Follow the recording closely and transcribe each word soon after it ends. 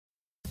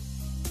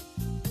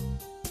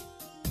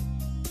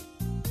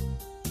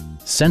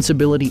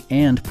Sensibility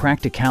and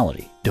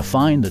practicality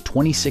define the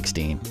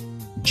 2016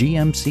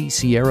 GMC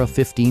Sierra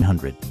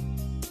 1500.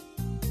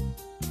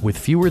 With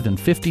fewer than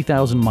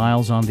 50,000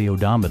 miles on the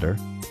odometer,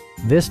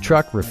 this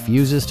truck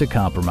refuses to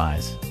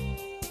compromise.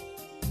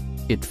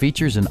 It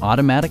features an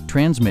automatic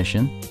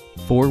transmission,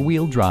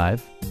 4-wheel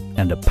drive,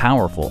 and a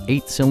powerful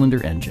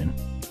 8-cylinder engine.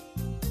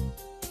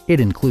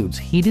 It includes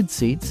heated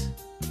seats,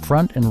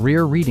 front and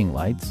rear reading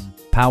lights,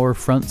 power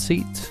front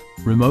seats,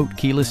 remote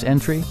keyless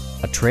entry,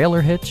 a trailer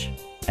hitch,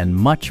 and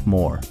much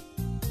more.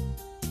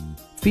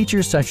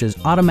 Features such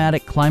as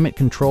automatic climate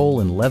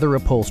control and leather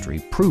upholstery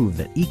prove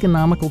that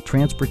economical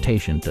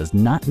transportation does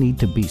not need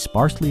to be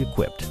sparsely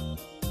equipped.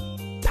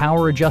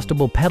 Power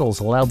adjustable pedals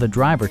allow the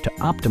driver to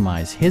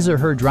optimize his or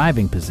her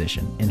driving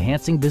position,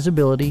 enhancing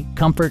visibility,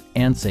 comfort,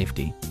 and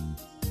safety.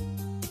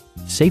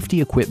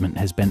 Safety equipment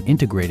has been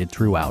integrated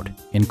throughout,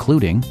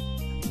 including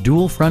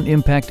dual front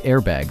impact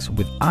airbags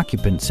with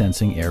occupant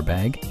sensing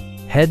airbag,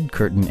 head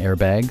curtain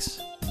airbags,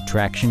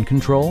 traction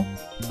control,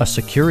 a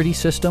security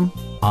system,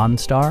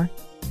 OnStar,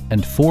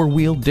 and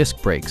 4-wheel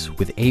disc brakes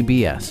with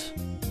ABS.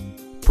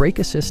 Brake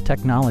Assist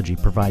technology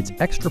provides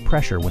extra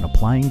pressure when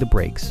applying the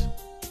brakes.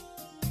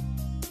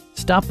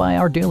 Stop by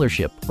our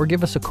dealership or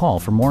give us a call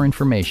for more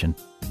information.